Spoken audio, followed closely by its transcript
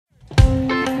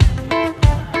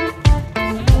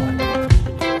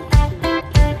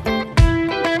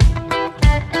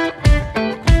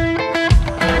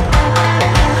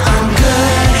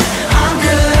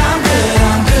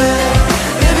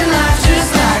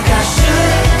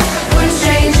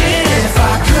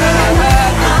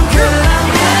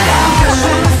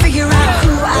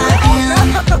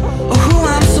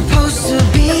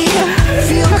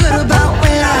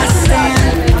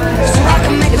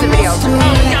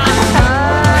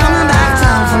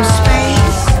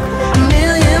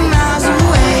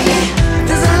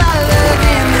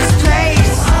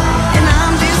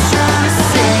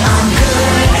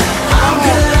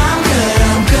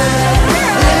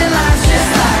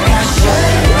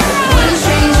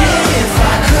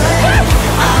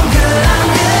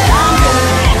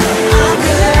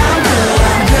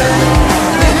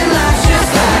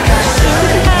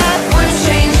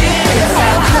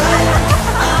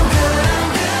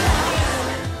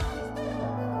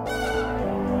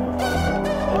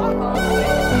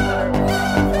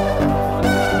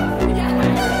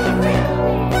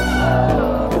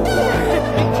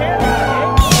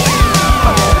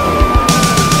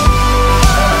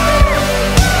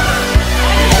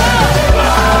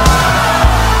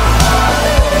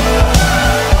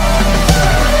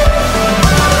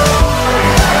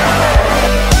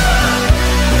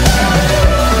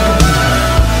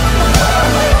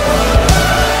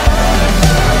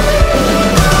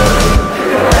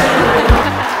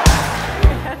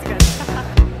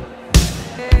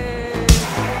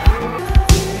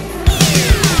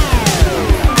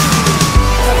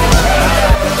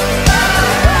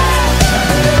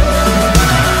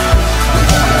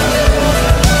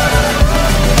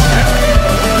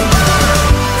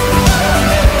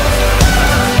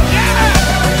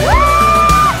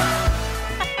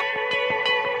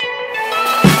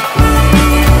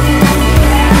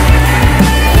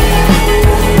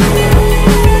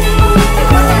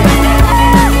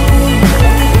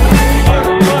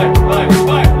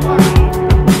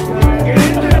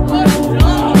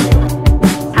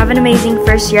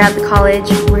first year at the college.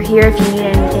 We're here if you need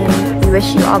anything. We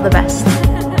wish you all the best.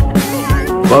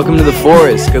 Welcome to the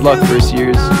forest. Good luck, first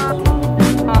years.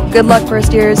 Good luck,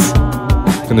 first years.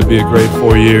 It's going to be a great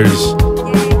 4 years.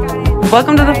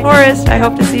 Welcome to the forest. I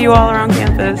hope to see you all around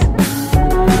campus.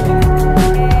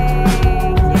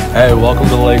 Hey, welcome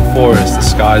to Lake Forest. The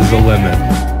sky's the limit.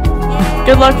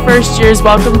 Good luck, first years.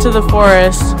 Welcome to the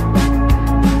forest.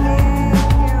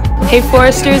 Hey,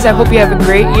 foresters, I hope you have a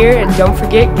great year, and don't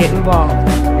forget, get involved.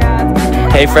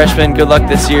 Hey, freshmen, good luck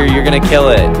this year. You're going to kill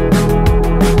it.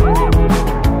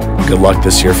 Good luck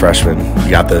this year, freshmen. You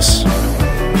got this.